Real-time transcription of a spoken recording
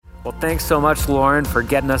Well, thanks so much, Lauren, for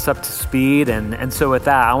getting us up to speed. And so with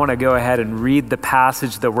that, I want to go ahead and read the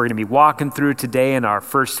passage that we're going to be walking through today in our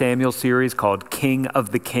 1 Samuel series called King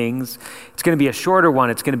of the Kings. It's going to be a shorter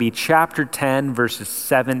one. It's going to be chapter 10, verses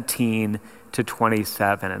 17 to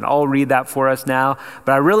 27. And I'll read that for us now.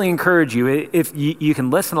 But I really encourage you, if you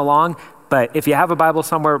can listen along, but if you have a Bible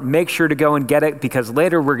somewhere, make sure to go and get it, because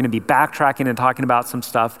later we're going to be backtracking and talking about some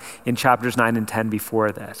stuff in chapters 9 and 10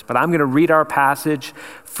 before this. But I'm going to read our passage,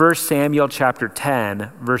 1 Samuel chapter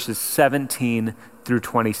 10, verses 17 through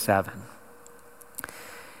 27.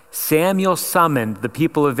 Samuel summoned the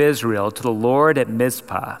people of Israel to the Lord at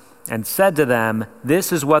Mizpah and said to them,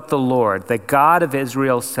 "This is what the Lord, the God of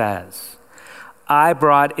Israel, says. I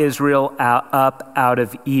brought Israel up out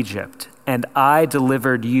of Egypt, and I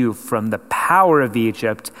delivered you from the power of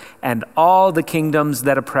Egypt and all the kingdoms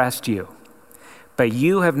that oppressed you. But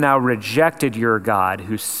you have now rejected your God,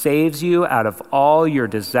 who saves you out of all your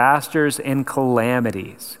disasters and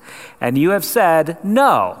calamities. And you have said,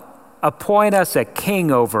 'No, appoint us a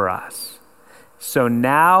king over us.' So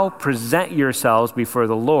now present yourselves before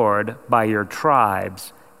the Lord by your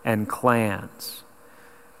tribes and clans."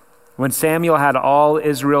 When Samuel had all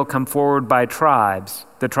Israel come forward by tribes,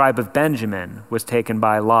 the tribe of Benjamin was taken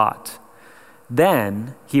by lot.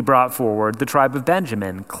 Then he brought forward the tribe of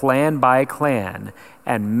Benjamin, clan by clan,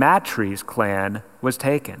 and Matri's clan was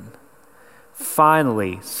taken.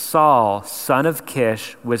 Finally, Saul, son of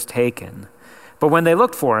Kish, was taken. But when they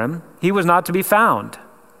looked for him, he was not to be found.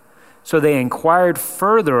 So they inquired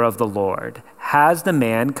further of the Lord, "Has the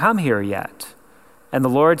man come here yet?" And the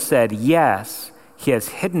Lord said, "Yes, he has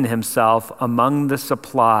hidden himself among the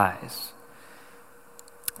supplies."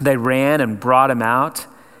 They ran and brought him out,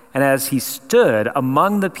 and as he stood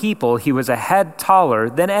among the people, he was a head taller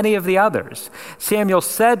than any of the others. Samuel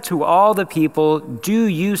said to all the people, "Do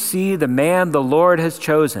you see the man the Lord has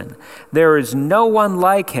chosen? There is no one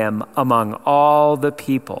like him among all the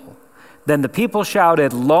people." Then the people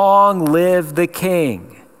shouted, "Long live the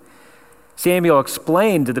king!" Samuel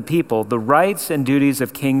explained to the people the rights and duties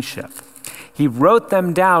of kingship. He wrote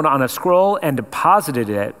them down on a scroll and deposited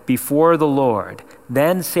it before the Lord.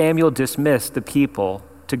 Then Samuel dismissed the people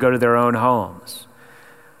to go to their own homes.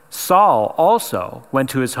 Saul also went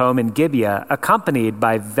to his home in Gibeah, accompanied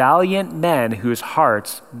by valiant men whose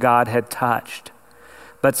hearts God had touched.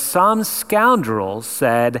 But some scoundrels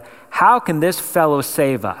said, "How can this fellow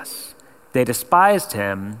save us?" They despised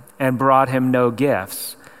him and brought him no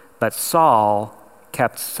gifts, but Saul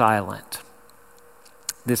kept silent.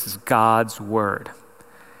 This is God's word.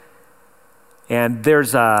 And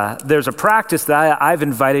there's a practice that I've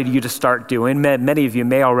invited you to start doing. Many of you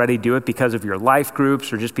may already do it because of your life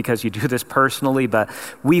groups or just because you do this personally, but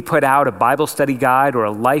we put out a Bible study guide or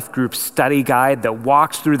a life group study guide that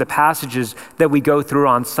walks through the passages that we go through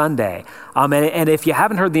on Sunday. And if you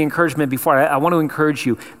haven't heard the encouragement before, I want to encourage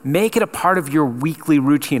you, make it a part of your weekly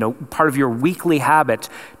routine, a part of your weekly habit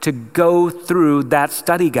to go through that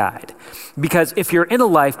study guide. Because if you're in a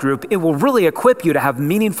life group, it will really equip you to have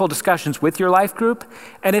meaningful discussions with your life group.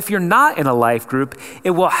 And if you're not in a life group,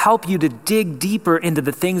 it will help you to dig deeper into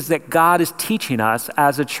the things that God is teaching us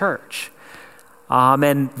as a church.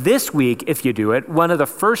 And this week, if you do it, one of the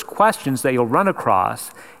first questions that you'll run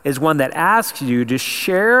across is one that asks you to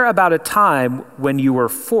share about a time when you were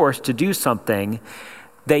forced to do something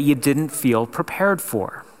that you didn't feel prepared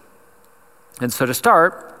for. And so to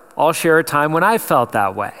start, I'll share a time when I felt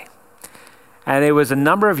that way. And it was a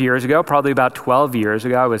number of years ago, probably about 12 years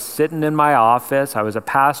ago. I was sitting in my office. I was a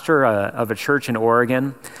pastor of a church in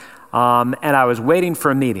Oregon, and I was waiting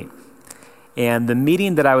for a meeting. And the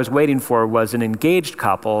meeting that I was waiting for was an engaged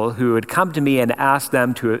couple who had come to me and asked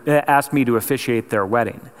me to officiate their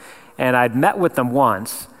wedding. And I'd met with them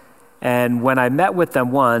once, and when I met with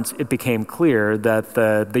them once, it became clear that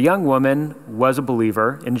the young woman was a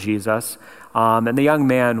believer in Jesus, and the young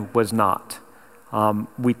man was not.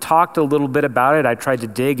 We talked a little bit about it. I tried to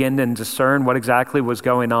dig in and discern what exactly was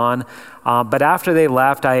going on. But after they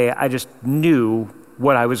left, I just knew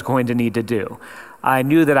what I was going to need to do. I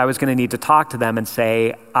knew that I was going to need to talk to them and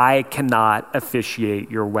say, "I cannot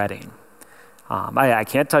officiate your wedding. I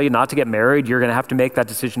can't tell you not to get married. You're going to have to make that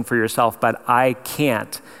decision for yourself, but I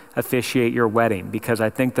can't officiate your wedding, because I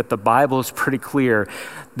think that the Bible is pretty clear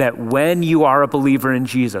that when you are a believer in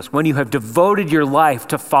Jesus, when you have devoted your life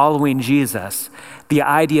to following Jesus, the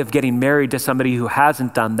idea of getting married to somebody who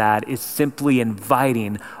hasn't done that is simply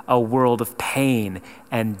inviting a world of pain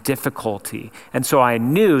and difficulty. And so I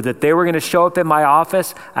knew that they were going to show up in my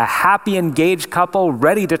office, a happy engaged couple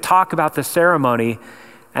ready to talk about the ceremony,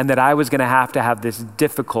 and that I was going to have this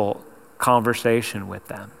difficult conversation with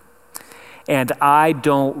them. and I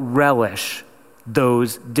don't relish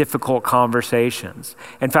those difficult conversations.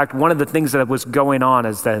 In fact, one of the things that was going on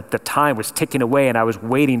as the time was ticking away and I was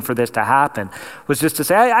waiting for this to happen was just to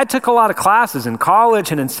say, I took a lot of classes in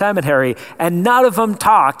college and in seminary, and none of them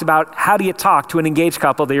talked about how do you talk to an engaged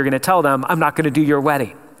couple that you're going to tell them, I'm not going to do your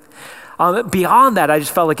wedding. Beyond that, I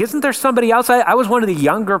just felt like, isn't there somebody else? I was one of the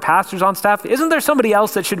younger pastors on staff. Isn't there somebody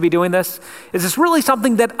else that should be doing this? Is this really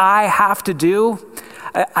something that I have to do?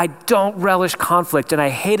 I don't relish conflict, and I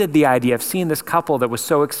hated the idea of seeing this couple that was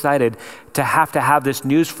so excited to have this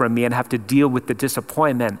news from me and have to deal with the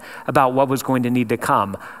disappointment about what was going to need to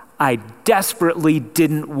come. I desperately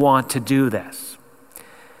didn't want to do this.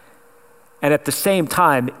 And at the same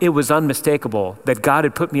time, it was unmistakable that God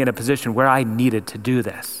had put me in a position where I needed to do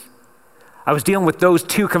this. I was dealing with those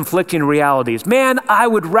two conflicting realities. Man, I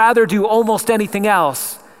would rather do almost anything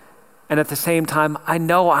else. And at the same time, I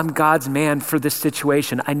know I'm God's man for this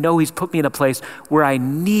situation. I know he's put me in a place where I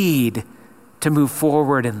need to move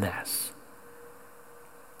forward in this.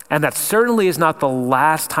 And that certainly is not the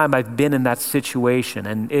last time I've been in that situation.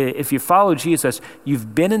 And if you follow Jesus,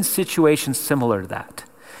 you've been in situations similar to that.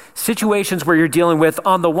 Situations where you're dealing with,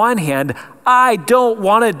 on the one hand, I don't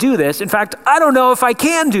want to do this. In fact, I don't know if I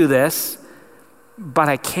can do this, but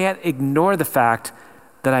I can't ignore the fact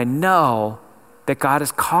that I know that God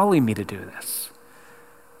is calling me to do this.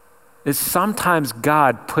 Is sometimes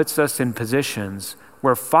God puts us in positions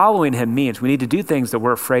where following him means we need to do things that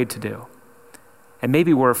we're afraid to do. And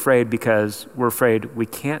maybe we're afraid because we're afraid we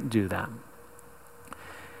can't do them.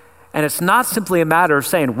 And it's not simply a matter of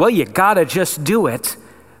saying, well, you gotta just do it.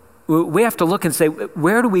 We have to look and say,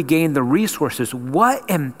 where do we gain the resources? What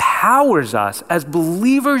empowers us as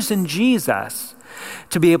believers in Jesus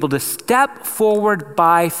to be able to step forward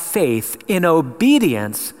by faith in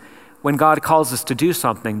obedience when God calls us to do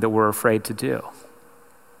something that we're afraid to do?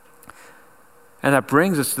 And that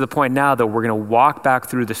brings us to the point now that we're going to walk back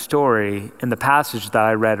through the story in the passage that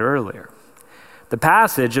I read earlier. The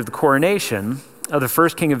passage of the coronation of the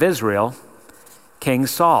first king of Israel, King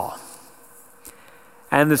Saul.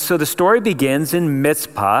 And so the story begins in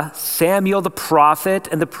Mizpah. Samuel the prophet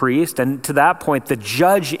and the priest, and to that point the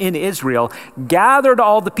judge in Israel, gathered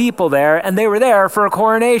all the people there, and they were there for a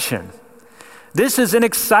coronation. This is an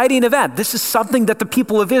exciting event. This is something that the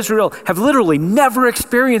people of Israel have literally never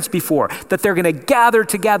experienced before, that they're going to gather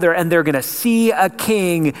together and they're going to see a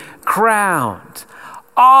king crowned.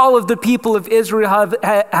 All of the people of Israel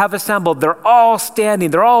have assembled. They're all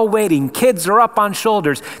standing. They're all waiting. Kids are up on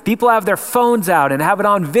shoulders. People have their phones out and have it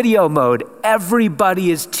on video mode.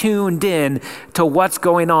 Everybody is tuned in to what's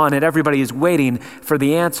going on, and everybody is waiting for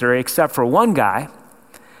the answer except for one guy.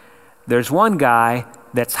 There's one guy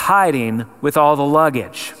that's hiding with all the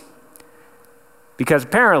luggage. Because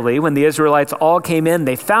apparently when the Israelites all came in,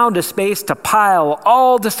 they found a space to pile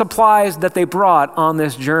all the supplies that they brought on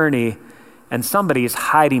this journey. And somebody is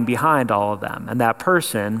hiding behind all of them. And that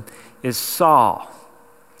person is Saul.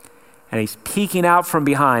 And he's peeking out from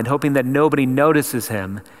behind, hoping that nobody notices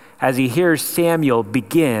him as he hears Samuel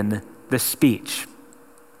begin the speech.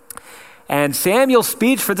 And Samuel's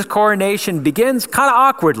speech for this coronation begins kind of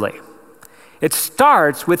awkwardly. It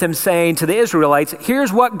starts with him saying to the Israelites,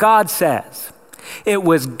 here's what God says. It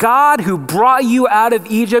was God who brought you out of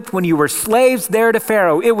Egypt when you were slaves there to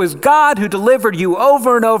Pharaoh. It was God who delivered you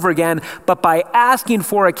over and over again, but by asking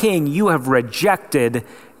for a king, you have rejected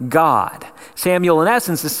God. Samuel, in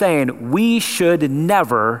essence, is saying we should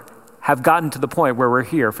never have gotten to the point where we're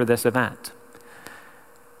here for this event.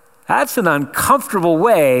 That's an uncomfortable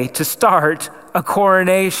way to start a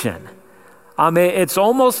coronation. It's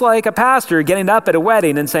almost like a pastor getting up at a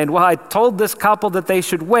wedding and saying, well, I told this couple that they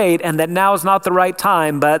should wait and that now is not the right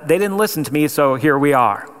time, but they didn't listen to me, so here we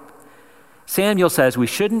are. Samuel says we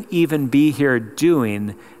shouldn't even be here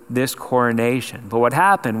doing this coronation. But what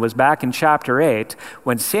happened was back in chapter 8,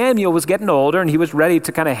 when Samuel was getting older and he was ready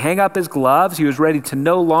to kind of hang up his gloves, he was ready to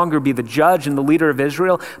no longer be the judge and the leader of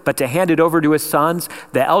Israel, but to hand it over to his sons,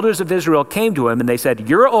 the elders of Israel came to him and they said,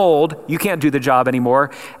 you're old, you can't do the job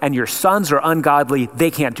anymore, and your sons are ungodly,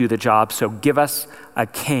 they can't do the job, so give us a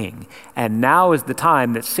king. And now is the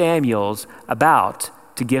time that Samuel's about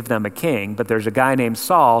to give them a king, but there's a guy named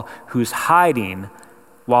Saul who's hiding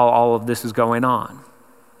while all of this is going on.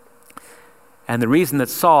 And the reason that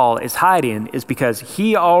Saul is hiding is because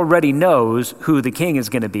he already knows who the king is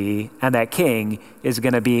going to be, and that king is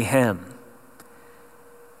going to be him.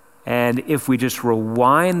 And if we just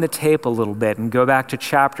rewind the tape a little bit and go back to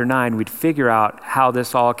chapter 9, we'd figure out how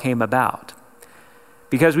this all came about.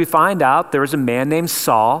 Because we find out there was a man named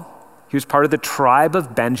Saul. He was part of the tribe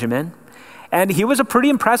of Benjamin. And he was a pretty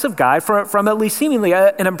impressive guy from at least seemingly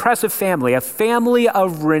an impressive family, a family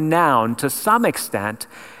of renown to some extent.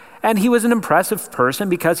 And he was an impressive person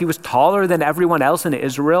because he was taller than everyone else in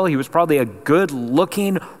Israel. He was probably a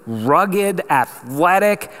good-looking, rugged,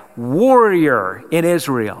 athletic warrior in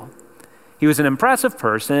Israel. He was an impressive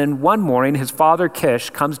person. One morning, his father Kish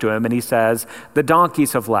comes to him and he says, "The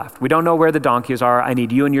donkeys have left. We don't know where the donkeys are. I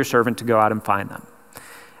need you and your servant to go out and find them."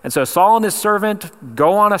 And so Saul and his servant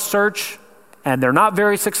go on a search, and they're not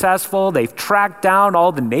very successful. They've tracked down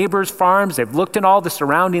all the neighbors' farms. They've looked in all the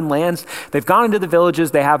surrounding lands. They've gone into the villages.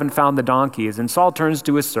 They haven't found the donkeys. And Saul turns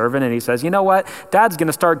to his servant and he says, "You know what? Dad's going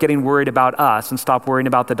to start getting worried about us and stop worrying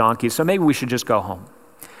about the donkeys, so maybe we should just go home."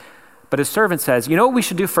 But his servant says, "You know what we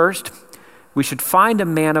should do first? We should find a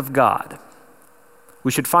man of God.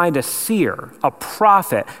 We should find a seer, a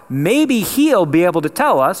prophet. Maybe he'll be able to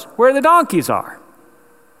tell us where the donkeys are."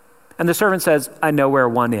 And the servant says, "I know where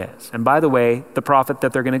one is." And by the way, the prophet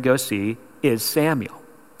that they're going to go see is Samuel.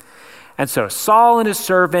 And so Saul and his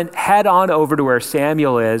servant head on over to where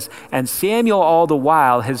Samuel is, and Samuel all the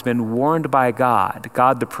while has been warned by God.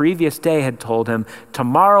 God the previous day had told him,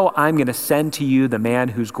 "Tomorrow I'm going to send to you the man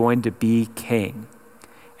who's going to be king."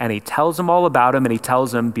 And he tells him all about him, and he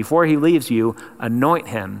tells him, before he leaves you, anoint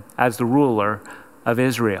him as the ruler of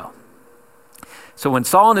Israel. So when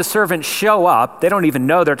Saul and his servant show up, they don't even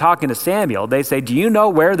know they're talking to Samuel. They say, "Do you know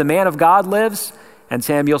where the man of God lives?" And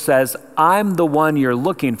Samuel says, "I'm the one you're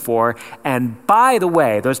looking for. And by the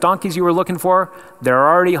way, those donkeys you were looking for, they're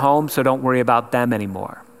already home, so don't worry about them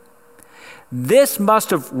anymore." This must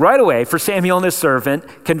have, right away, for Samuel and his servant,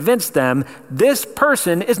 convinced them this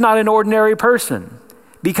person is not an ordinary person,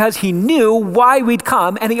 because he knew why we'd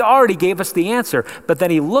come and he already gave us the answer. But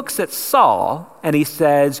then he looks at Saul and he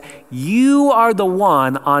says, "You are the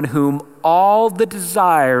one on whom all the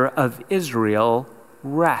desire of Israel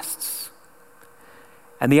rests."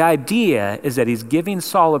 And the idea is that he's giving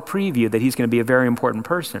Saul a preview that he's going to be a very important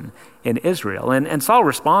person in Israel. And Saul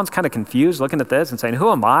responds kind of confused, looking at this and saying,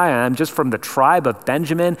 "Who am I? I'm just from the tribe of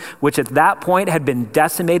Benjamin," which at that point had been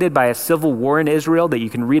decimated by a civil war in Israel that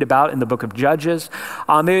you can read about in the book of Judges.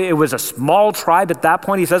 It was a small tribe at that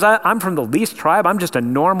point. He says, "I'm from the least tribe. I'm just a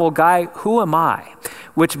normal guy. Who am I?"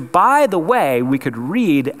 Which, by the way, we could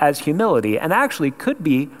read as humility, and actually could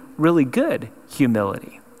be really good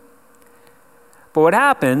humility. But what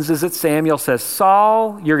happens is that Samuel says,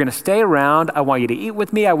 "Saul, you're going to stay around. I want you to eat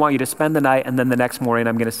with me. I want you to spend the night. And then the next morning,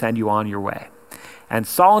 I'm going to send you on your way." And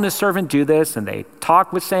Saul and his servant do this, and they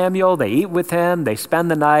talk with Samuel. They eat with him. They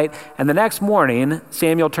spend the night. And the next morning,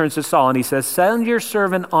 Samuel turns to Saul and he says, "Send your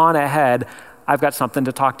servant on ahead. I've got something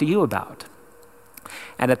to talk to you about."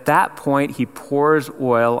 And at that point, he pours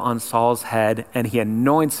oil on Saul's head and he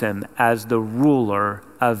anoints him as the ruler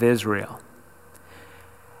of Israel.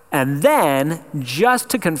 And then, just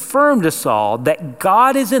to confirm to Saul that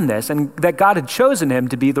God is in this and that God had chosen him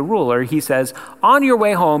to be the ruler, he says, "On your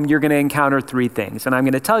way home, you're going to encounter three things. And I'm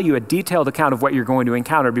going to tell you a detailed account of what you're going to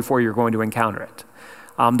encounter before you're going to encounter it."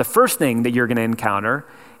 The first thing that you're going to encounter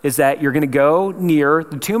is that you're going to go near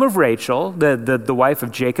the tomb of Rachel, the wife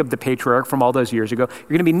of Jacob, the patriarch from all those years ago.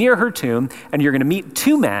 You're going to be near her tomb, and you're going to meet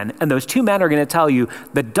two men, and those two men are going to tell you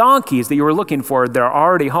the donkeys that you were looking for, they're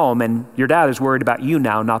already home, and your dad is worried about you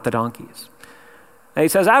now, not the donkeys. And he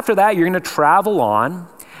says after that, you're going to travel on,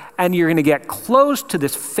 and you're going to get close to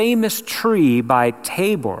this famous tree by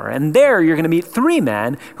Tabor, and there you're going to meet three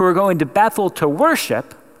men who are going to Bethel to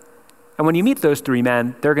worship. And when you meet those three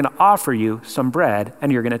men, they're going to offer you some bread,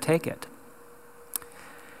 and you're going to take it.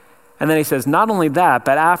 And then he says, not only that,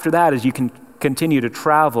 but after that, as you can continue to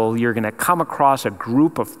travel, you're going to come across a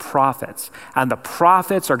group of prophets. And the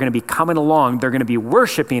prophets are going to be coming along. They're going to be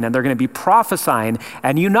worshiping, and they're going to be prophesying.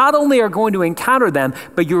 And you not only are going to encounter them,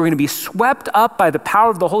 but you're going to be swept up by the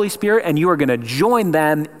power of the Holy Spirit, and you are going to join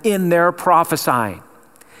them in their prophesying.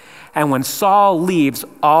 And when Saul leaves,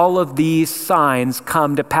 all of these signs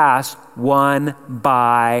come to pass one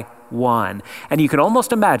by one. And you can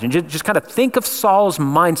almost imagine, just kind of think of Saul's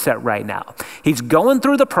mindset right now. He's going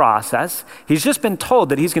through the process. He's just been told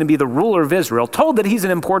that he's going to be the ruler of Israel, told that he's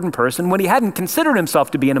an important person. When he hadn't considered himself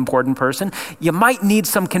to be an important person, you might need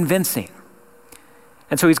some convincing.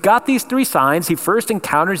 And so he's got these three signs. He first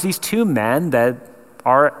encounters these two men that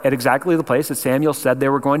are at exactly the place that Samuel said they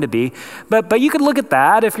were going to be. But you could look at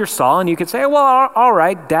that if you're Saul, and you could say, well, all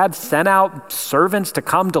right, Dad sent out servants to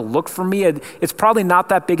come to look for me. It's probably not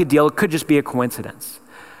that big a deal. It could just be a coincidence.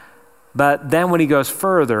 But then when he goes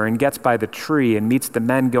further and gets by the tree and meets the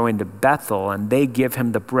men going to Bethel and they give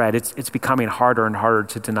him the bread, it's becoming harder and harder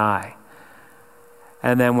to deny.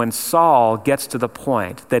 And then when Saul gets to the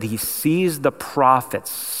point that he sees the prophets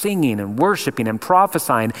singing and worshiping and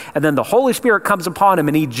prophesying, and then the Holy Spirit comes upon him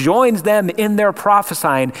and he joins them in their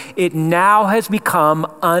prophesying, it now has become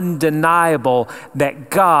undeniable that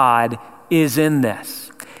God is in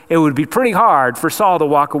this. It would be pretty hard for Saul to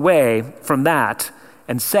walk away from that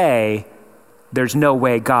and say, there's no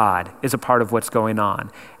way God is a part of what's going on.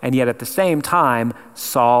 And yet at the same time,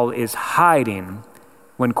 Saul is hiding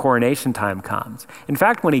when coronation time comes. In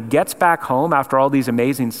fact, when he gets back home after all these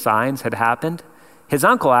amazing signs had happened, his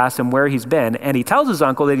uncle asks him where he's been, and he tells his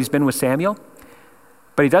uncle that he's been with Samuel,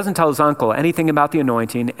 but he doesn't tell his uncle anything about the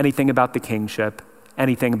anointing, anything about the kingship,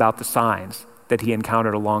 anything about the signs that he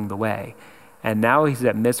encountered along the way. And now he's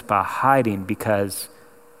at Mizpah hiding because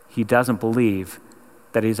he doesn't believe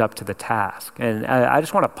that he's up to the task. And I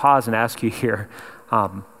just want to pause and ask you here,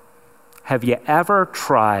 have you ever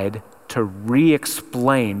tried to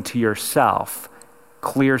re-explain to yourself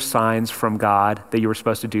clear signs from God that you were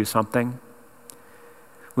supposed to do something?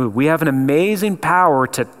 We have an amazing power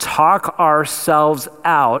to talk ourselves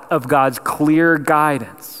out of God's clear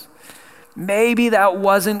guidance. Maybe that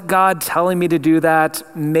wasn't God telling me to do that.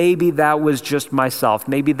 Maybe that was just myself.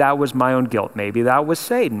 Maybe that was my own guilt. Maybe that was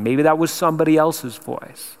Satan. Maybe that was somebody else's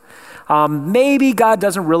voice. Maybe God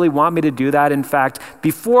doesn't really want me to do that. In fact,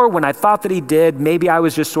 before when I thought that he did, maybe I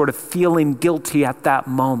was just sort of feeling guilty at that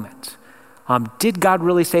moment. Did God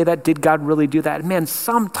really say that? Did God really do that? Man,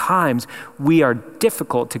 sometimes we are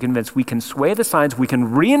difficult to convince. We can sway the signs. We can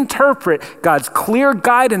reinterpret God's clear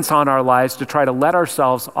guidance on our lives to try to let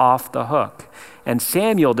ourselves off the hook. And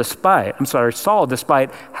Saul,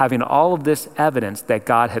 despite having all of this evidence that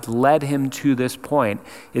God had led him to this point,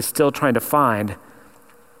 is still trying to find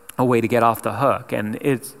a way to get off the hook. And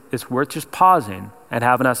it's worth just pausing and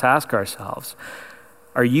having us ask ourselves,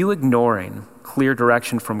 are you ignoring clear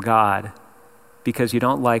direction from God because you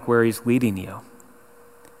don't like where he's leading you?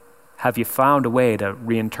 Have you found a way to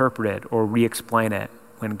reinterpret it or re-explain it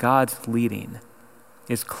when God's leading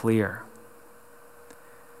is clear?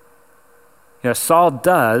 Saul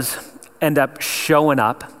does end up showing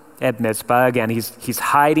up at Mizpah. Again, he's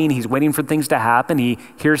hiding, he's waiting for things to happen. He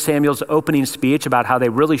hears Samuel's opening speech about how they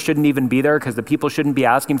really shouldn't even be there because the people shouldn't be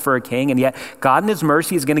asking for a king, and yet God in his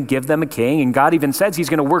mercy is going to give them a king, and God even says he's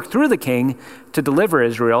going to work through the king to deliver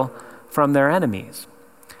Israel from their enemies.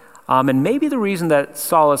 And maybe the reason that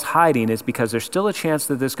Saul is hiding is because there's still a chance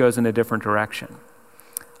that this goes in a different direction.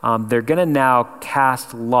 They're going to now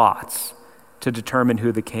cast lots to determine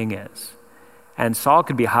who the king is. And Saul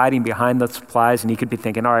could be hiding behind the supplies, and he could be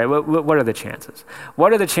thinking, all right, what are the chances?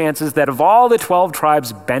 What are the chances that of all the 12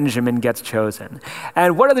 tribes, Benjamin gets chosen?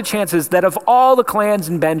 And what are the chances that of all the clans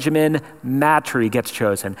in Benjamin, Matri gets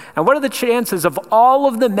chosen? And what are the chances of all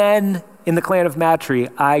of the men in the clan of Matri,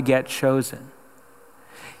 I get chosen?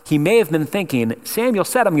 He may have been thinking, Samuel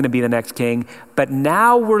said I'm going to be the next king, but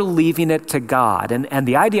now we're leaving it to God. And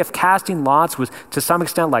the idea of casting lots was to some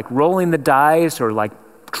extent like rolling the dice or like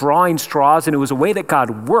drawing straws, and it was a way that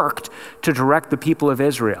God worked to direct the people of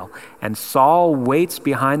Israel. And Saul waits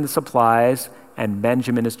behind the supplies, and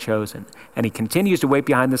Benjamin is chosen. And he continues to wait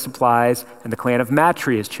behind the supplies, and the clan of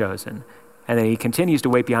Matri is chosen. And then he continues to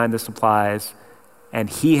wait behind the supplies, and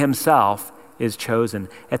he himself is chosen.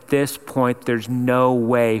 At this point, there's no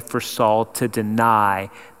way for Saul to deny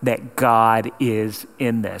that God is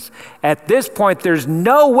in this. At this point, there's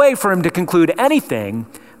no way for him to conclude anything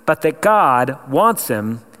but that God wants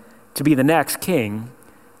him to be the next king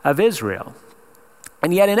of Israel.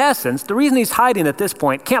 And yet, in essence, the reason he's hiding at this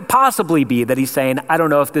point can't possibly be that he's saying, I don't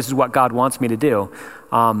know if this is what God wants me to do.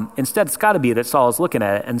 Instead, it's got to be that Saul is looking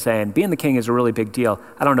at it and saying, being the king is a really big deal.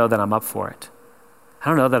 I don't know that I'm up for it. I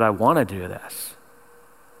don't know that I want to do this.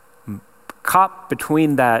 Caught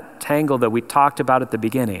between that tangle that we talked about at the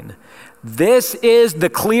beginning. This is the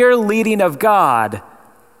clear leading of God,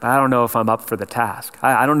 but I don't know if I'm up for the task.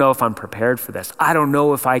 I don't know if I'm prepared for this. I don't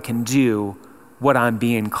know if I can do what I'm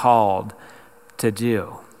being called to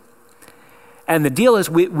do. And the deal is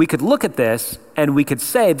we could look at this and we could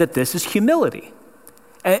say that this is humility.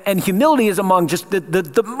 And humility is among just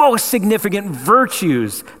the most significant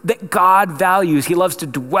virtues that God values. He loves to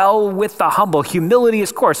dwell with the humble. Humility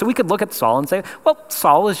is core. So we could look at Saul and say, well,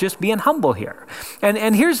 Saul is just being humble here.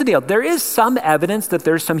 And here's the deal. There is some evidence that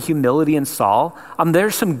there's some humility in Saul.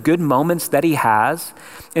 There's some good moments that he has.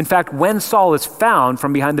 In fact, when Saul is found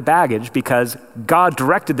from behind the baggage, because God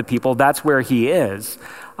directed the people, that's where he is.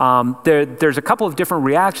 There's a couple of different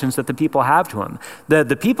reactions that the people have to him.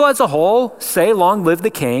 The people as a whole say, long live the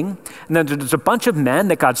king. And then there's a bunch of men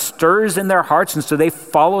that God stirs in their hearts, and so they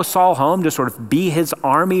follow Saul home to sort of be his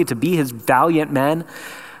army, to be his valiant men.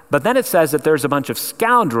 But then it says that there's a bunch of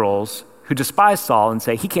scoundrels who despise Saul and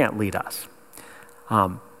say, he can't lead us.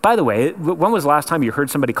 By the way, when was the last time you heard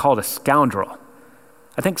somebody called a scoundrel?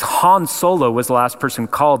 I think Han Solo was the last person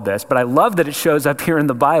called this, but I love that it shows up here in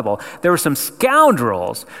the Bible. There were some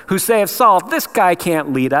scoundrels who say of Saul, this guy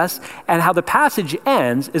can't lead us. And how the passage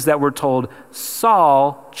ends is that we're told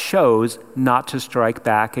Saul chose not to strike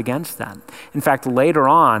back against them. In fact, later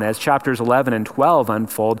on, as chapters 11 and 12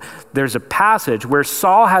 unfold, there's a passage where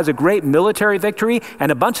Saul has a great military victory,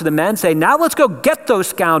 and a bunch of the men say, now let's go get those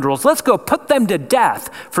scoundrels. Let's go put them to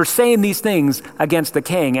death for saying these things against the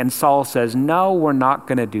king. And Saul says, no, we're not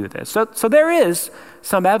going to do this. So there is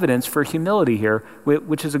some evidence for humility here,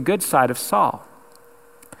 which is a good side of Saul.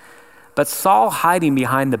 But Saul hiding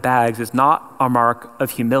behind the bags is not a mark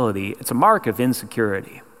of humility. It's a mark of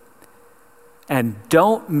insecurity. And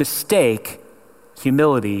don't mistake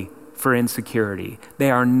humility for insecurity.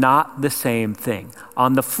 They are not the same thing.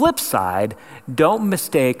 On the flip side, don't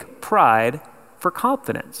mistake pride for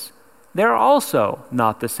confidence. They're also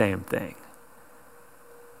not the same thing.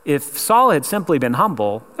 If Saul had simply been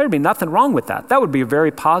humble, there'd be nothing wrong with that. That would be a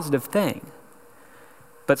very positive thing.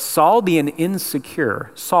 But Saul being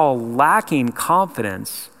insecure, Saul lacking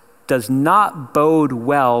confidence, does not bode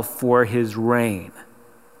well for his reign.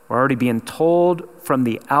 We're already being told from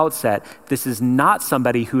the outset, this is not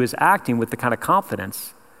somebody who is acting with the kind of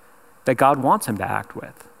confidence that God wants him to act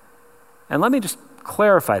with. And let me just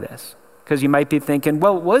clarify this, because you might be thinking,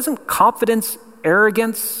 well, isn't confidence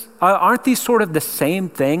arrogance? Aren't these sort of the same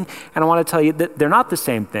thing? And I want to tell you that they're not the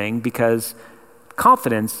same thing, because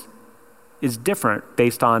confidence is different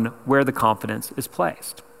based on where the confidence is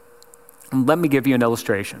placed. And let me give you an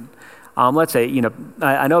illustration. Let's say,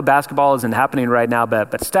 I know basketball isn't happening right now,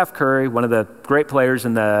 but Steph Curry, one of the great players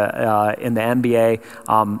in the NBA,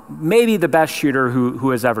 maybe the best shooter who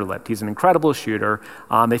has ever lived. He's an incredible shooter.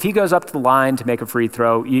 If he goes up to the line to make a free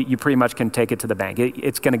throw, you pretty much can take it to the bank.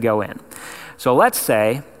 It's going to go in. So let's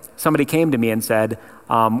say somebody came to me and said,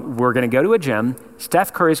 we're going to go to a gym.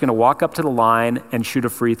 Steph Curry is going to walk up to the line and shoot a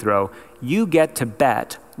free throw. You get to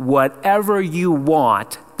bet whatever you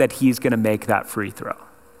want that he's going to make that free throw.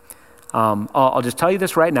 I'll just tell you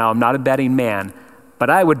this right now. I'm not a betting man, but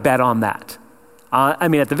I would bet on that.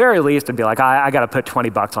 At the very least, I'd be like, I got to put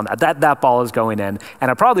 $20 on that. That ball is going in.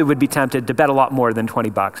 And I probably would be tempted to bet a lot more than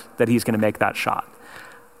 $20 that he's going to make that shot.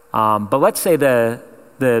 But let's say the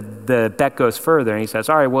bet goes further and he says,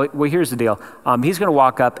 all right, well, here's the deal. He's going to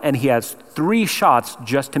walk up and he has 3 shots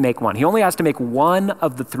just to make one. He only has to make one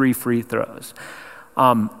of the 3 free throws.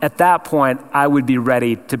 At that point, I would be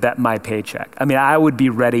ready to bet my paycheck. I would be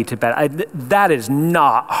ready to bet. That is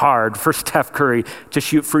not hard for Steph Curry to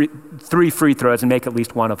shoot 3 free throws and make at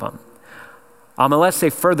least one of them. And let's say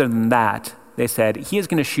further than that, they said he is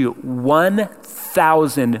going to shoot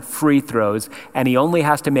 1,000 free throws and he only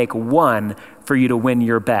has to make one for you to win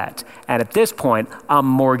your bet. And at this point, I'm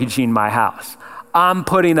mortgaging my house. I'm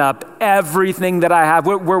putting up everything that I have.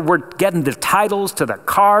 We're getting the titles to the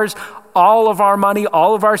cars, all of our money,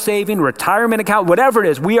 all of our saving, retirement account, whatever it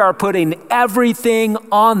is, we are putting everything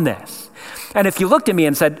on this. And if you looked at me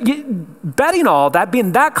and said, betting all that,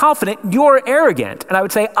 being that confident, you're arrogant. And I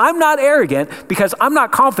would say, I'm not arrogant because I'm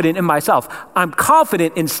not confident in myself. I'm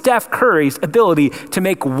confident in Steph Curry's ability to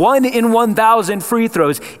make 1 in 1,000 free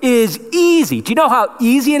throws. It is easy. Do you know how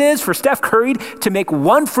easy it is for Steph Curry to make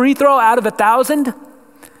 1 free throw out of 1,000?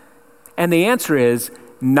 And the answer is,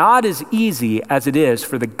 not as easy as it is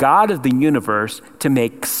for the God of the universe to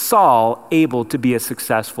make Saul able to be a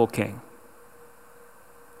successful king.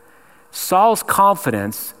 Saul's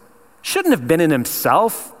confidence shouldn't have been in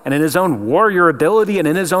himself and in his own warrior ability and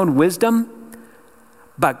in his own wisdom,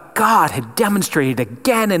 but God had demonstrated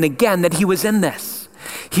again and again that he was in this.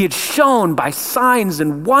 He had shown by signs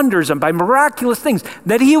and wonders and by miraculous things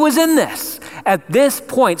that he was in this. At this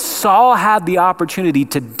point, Saul had the opportunity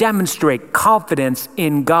to demonstrate confidence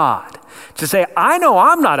in God. To say, I know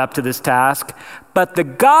I'm not up to this task, but the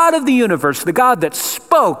God of the universe, the God that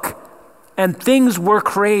spoke and things were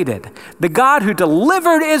created, the God who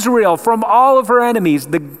delivered Israel from all of her enemies,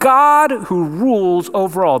 the God who rules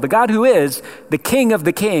over all, the God who is the King of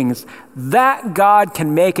the kings, that God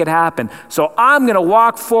can make it happen. So I'm going to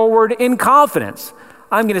walk forward in confidence.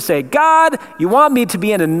 I'm going to say, God, you want me to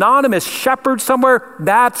be an anonymous shepherd somewhere?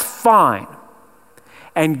 That's fine.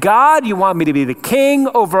 And God, you want me to be the king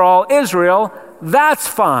over all Israel? That's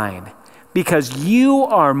fine. Because you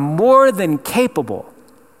are more than capable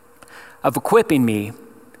of equipping me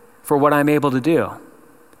for what I'm able to do.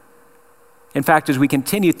 In fact, as we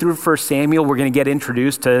continue through 1 Samuel, we're going to get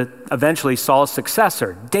introduced to eventually Saul's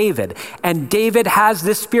successor, David. And David has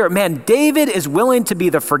this spirit. Man, David is willing to be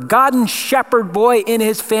the forgotten shepherd boy in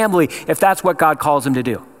his family if that's what God calls him to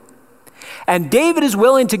do. And David is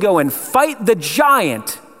willing to go and fight the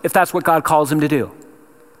giant if that's what God calls him to do.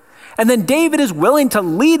 And then David is willing to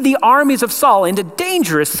lead the armies of Saul into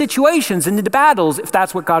dangerous situations and into battles if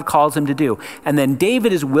that's what God calls him to do. And then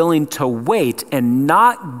David is willing to wait and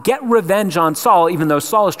not get revenge on Saul, even though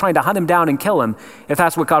Saul is trying to hunt him down and kill him, if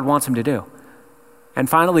that's what God wants him to do. And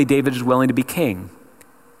finally, David is willing to be king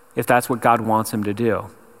if that's what God wants him to do.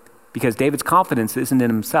 Because David's confidence isn't in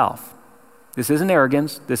himself. This isn't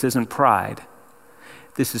arrogance. This isn't pride.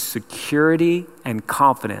 This is security and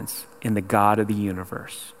confidence in the God of the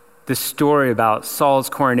universe. This story about Saul's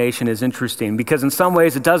coronation is interesting because in some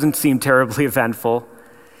ways it doesn't seem terribly eventful,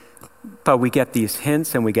 but we get these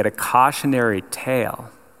hints and we get a cautionary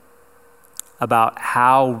tale about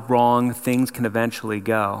how wrong things can eventually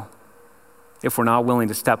go if we're not willing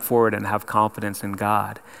to step forward and have confidence in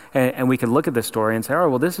God. And we can look at this story and say, oh,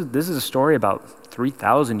 well, this is a story about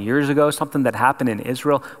 3,000 years ago, something that happened in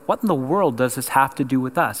Israel. What in the world does this have to do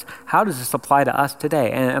with us? How does this apply to us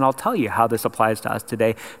today? And I'll tell you how this applies to us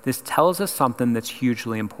today. This tells us something that's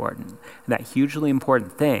hugely important. And that hugely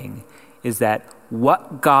important thing is that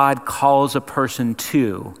what God calls a person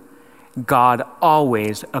to, God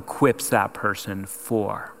always equips that person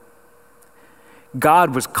for.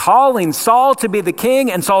 God was calling Saul to be the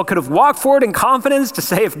king, and Saul could have walked forward in confidence to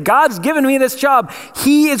say, if God's given me this job,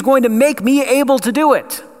 he is going to make me able to do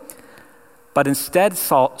it. But instead,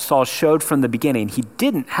 Saul showed from the beginning he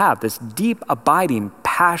didn't have this deep, abiding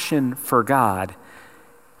passion for God.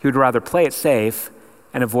 He would rather play it safe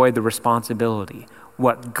and avoid the responsibility.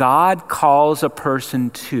 What God calls a person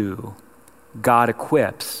to, God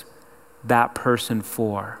equips that person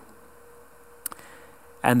for.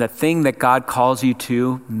 And the thing that God calls you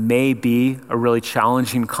to may be a really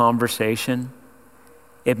challenging conversation.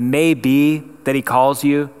 It may be that he calls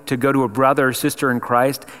you to go to a brother or sister in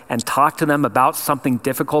Christ and talk to them about something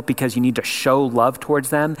difficult because you need to show love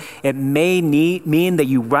towards them. It may mean that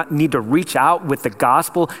you need to reach out with the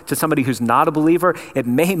gospel to somebody who's not a believer. It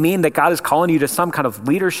may mean that God is calling you to some kind of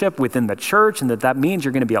leadership within the church, and that means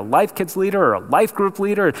you're going to be a Life Kids leader or a life group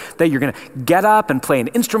leader, that you're going to get up and play an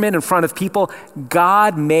instrument in front of people.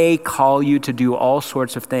 God may call you to do all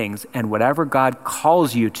sorts of things, and whatever God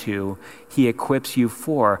calls you to, he equips you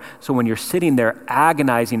for. So when you're sitting there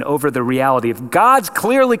agonizing over the reality of God's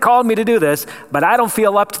clearly called me to do this, but I don't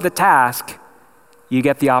feel up to the task, you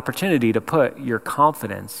get the opportunity to put your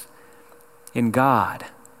confidence in God.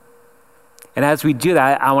 And as we do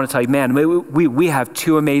that, I want to tell you, man, we have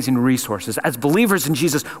two amazing resources. As believers in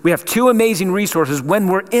Jesus, we have two amazing resources when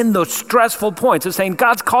we're in those stressful points of saying,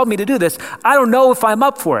 God's called me to do this. I don't know if I'm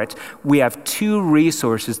up for it. We have two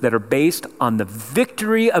resources that are based on the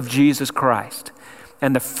victory of Jesus Christ.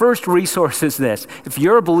 And the first resource is this. If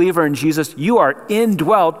you're a believer in Jesus, you are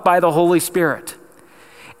indwelt by the Holy Spirit.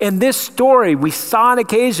 In this story, we saw an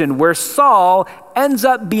occasion where Saul ends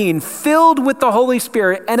up being filled with the Holy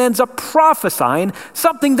Spirit and ends up prophesying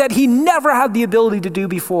something that he never had the ability to do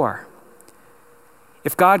before.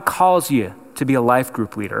 If God calls you to be a life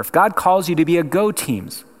group leader, if God calls you to be a Go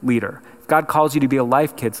Teams leader, if God calls you to be a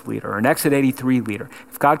Life Kids leader or an Exit 83 leader,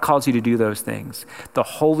 if God calls you to do those things, the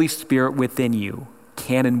Holy Spirit within you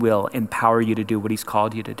can and will empower you to do what he's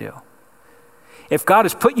called you to do. If God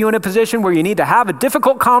has put you in a position where you need to have a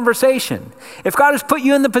difficult conversation, if God has put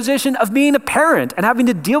you in the position of being a parent and having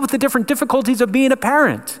to deal with the different difficulties of being a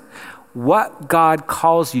parent, what God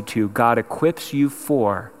calls you to, God equips you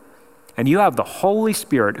for. And you have the Holy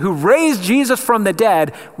Spirit who raised Jesus from the dead,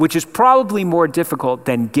 which is probably more difficult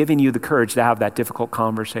than giving you the courage to have that difficult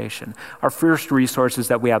conversation. Our first resource is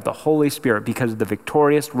that we have the Holy Spirit because of the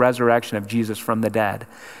victorious resurrection of Jesus from the dead.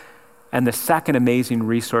 And the second amazing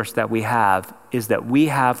resource that we have is that we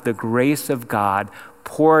have the grace of God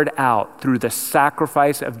poured out through the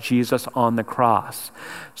sacrifice of Jesus on the cross.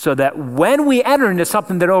 So that when we enter into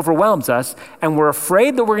something that overwhelms us and we're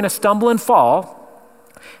afraid that we're going to stumble and fall,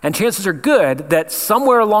 and chances are good that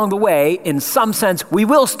somewhere along the way, in some sense, we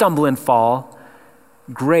will stumble and fall,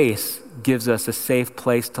 grace gives us a safe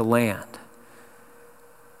place to land.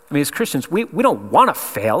 I mean, as Christians, we don't want to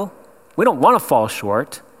fail. We don't want to fall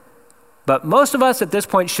short. But most of us at this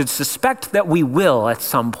point should suspect that we will at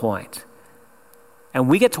some point. And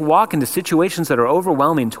we get to walk into situations that are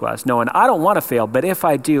overwhelming to us, knowing I don't want to fail, but if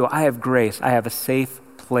I do, I have grace. I have a safe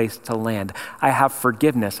place to land. I have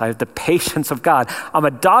forgiveness. I have the patience of God. I'm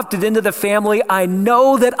adopted into the family. I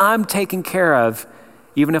know that I'm taken care of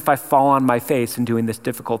even if I fall on my face in doing this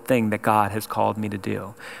difficult thing that God has called me to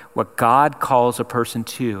do. What God calls a person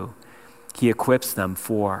to, he equips them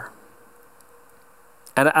for.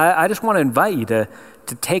 And I just want to invite you to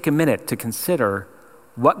take a minute to consider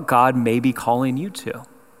what God may be calling you to.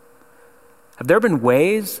 Have there been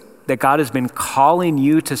ways that God has been calling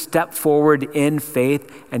you to step forward in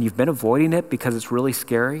faith and you've been avoiding it because it's really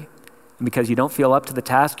scary? And because you don't feel up to the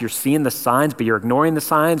task, you're seeing the signs, but you're ignoring the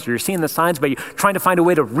signs, or you're seeing the signs, but you're trying to find a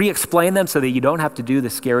way to re-explain them so that you don't have to do the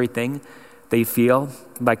scary thing that you feel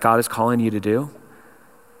like God is calling you to do?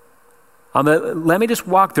 Let me just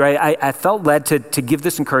walk through. I felt led to give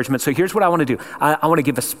this encouragement. So here's what I want to do. I want to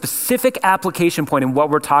give a specific application point in what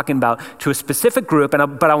we're talking about to a specific group,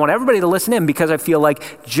 but I want everybody to listen in because I feel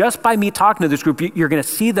like just by me talking to this group, you're going to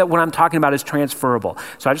see that what I'm talking about is transferable.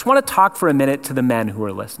 So I just want to talk for a minute to the men who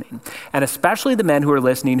are listening, and especially the men who are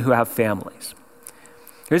listening who have families.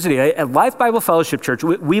 Here's the deal. At Life Bible Fellowship Church,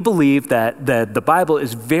 we believe that the Bible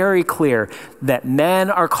is very clear that men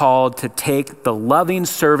are called to take the loving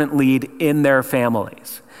servant lead in their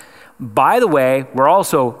families. By the way, we're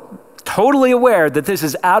also totally aware that this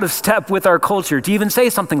is out of step with our culture to even say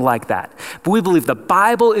something like that. But we believe the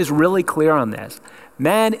Bible is really clear on this.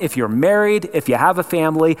 Men, if you're married, if you have a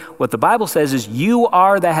family, what the Bible says is you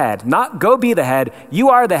are the head. Not go be the head. You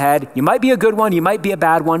are the head. You might be a good one. You might be a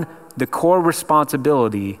bad one. The core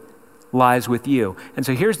responsibility lies with you. And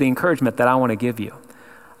so here's the encouragement that I want to give you.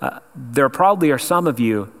 There probably are some of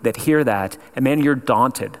you that hear that, and man, you're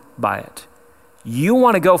daunted by it. You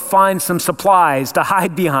want to go find some supplies to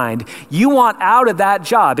hide behind. You want out of that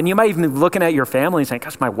job. And you might even be looking at your family and saying,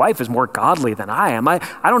 gosh, my wife is more godly than I am. I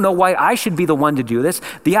don't know why I should be the one to do this.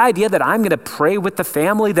 The idea that I'm going to pray with the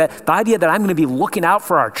family, the idea that I'm going to be looking out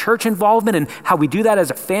for our church involvement and how we do that as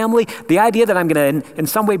a family, the idea that I'm going to in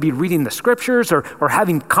some way be reading the scriptures or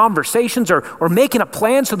having conversations or making a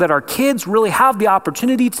plan so that our kids really have the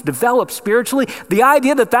opportunity to develop spiritually, the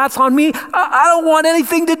idea that that's on me, I don't want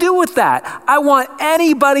anything to do with that. I want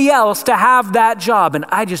anybody else to have that job, and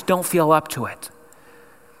I just don't feel up to it.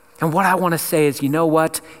 And what I want to say is, you know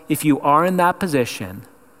what? If you are in that position,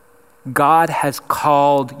 God has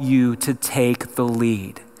called you to take the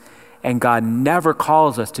lead. And God never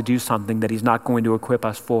calls us to do something that he's not going to equip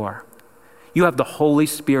us for. You have the Holy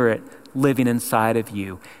Spirit living inside of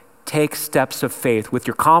you. Take steps of faith with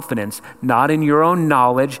your confidence, not in your own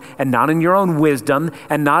knowledge and not in your own wisdom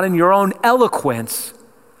and not in your own eloquence,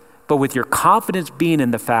 but with your confidence being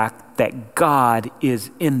in the fact that God is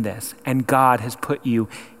in this and God has put you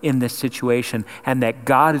in this situation and that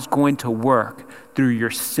God is going to work through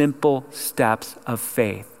your simple steps of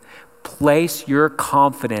faith. Place your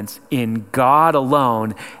confidence in God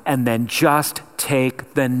alone and then just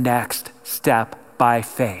take the next step by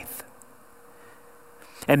faith.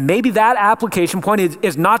 And maybe that application point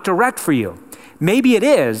is not direct for you. Maybe it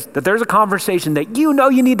is that there's a conversation that you know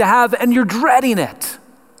you need to have and you're dreading it.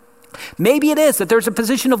 Maybe it is that there's a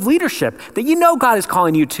position of leadership that you know God is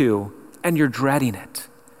calling you to and you're dreading it.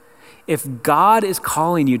 If God is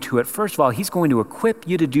calling you to it, first of all, he's going to equip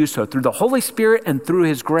you to do so through the Holy Spirit and through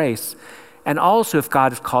his grace. And also, if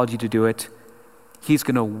God has called you to do it, he's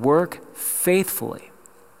going to work faithfully,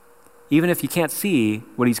 even if you can't see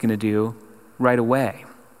what he's going to do right away.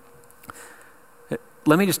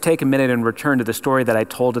 Let me just take a minute and return to the story that I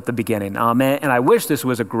told at the beginning. And I wish this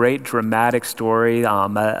was a great dramatic story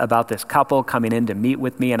about this couple coming in to meet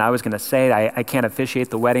with me. And I was going to say, I can't officiate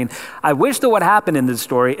the wedding. I wish that what happened in this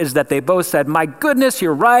story is that they both said, my goodness,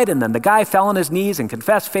 you're right. And then the guy fell on his knees and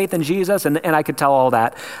confessed faith in Jesus. And I could tell all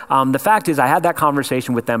that. The fact is I had that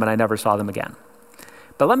conversation with them and I never saw them again.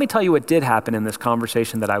 But let me tell you what did happen in this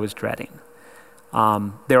conversation that I was dreading.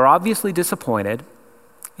 They were obviously disappointed.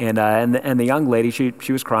 And the young lady,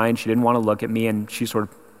 she was crying. She didn't want to look at me, and she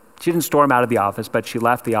didn't storm out of the office, but she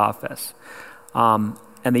left the office. And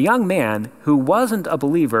the young man, who wasn't a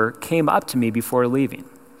believer, came up to me before leaving.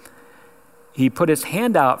 He put his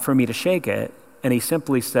hand out for me to shake it, and he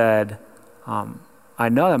simply said, I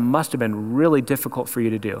know that must have been really difficult for you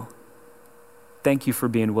to do. Thank you for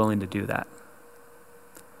being willing to do that.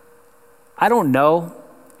 I don't know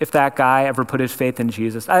if that guy ever put his faith in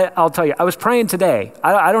Jesus. I'll tell you, I was praying today.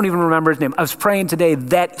 I don't even remember his name. I was praying today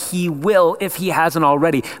that he will if he hasn't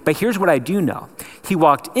already. But here's what I do know. He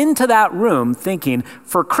walked into that room thinking,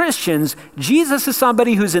 for Christians, Jesus is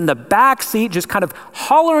somebody who's in the back seat just kind of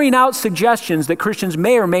hollering out suggestions that Christians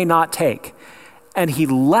may or may not take. And he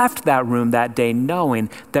left that room that day knowing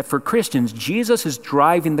that for Christians, Jesus is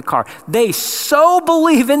driving the car. They so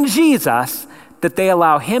believe in Jesus that they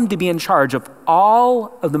allow him to be in charge of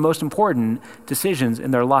all of the most important decisions in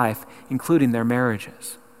their life, including their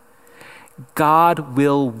marriages. God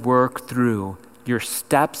will work through your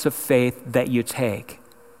steps of faith that you take,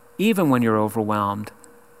 even when you're overwhelmed,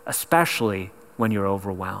 especially when you're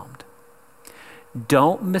overwhelmed.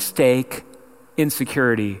 Don't mistake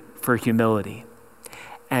insecurity for humility.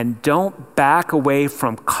 And don't back away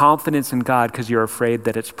from confidence in God because you're afraid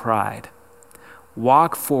that it's pride.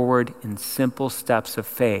 Walk forward in simple steps of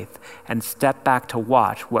faith and step back to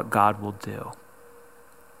watch what God will do.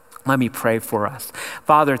 Let me pray for us.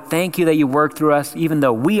 Father, thank you that you work through us, even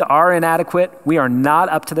though we are inadequate. We are not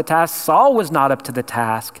up to the task. Saul was not up to the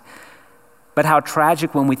task. But how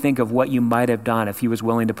tragic when we think of what you might have done if he was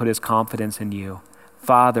willing to put his confidence in you.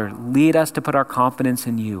 Father, lead us to put our confidence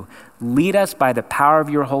in you. Lead us by the power of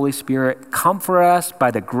your Holy Spirit. Comfort us by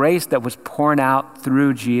the grace that was poured out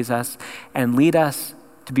through Jesus. And lead us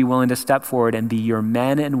to be willing to step forward and be your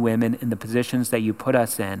men and women in the positions that you put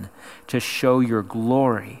us in to show your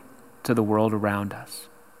glory to the world around us.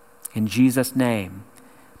 In Jesus' name,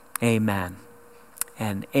 amen.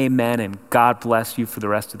 And amen. And God bless you for the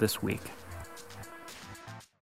rest of this week.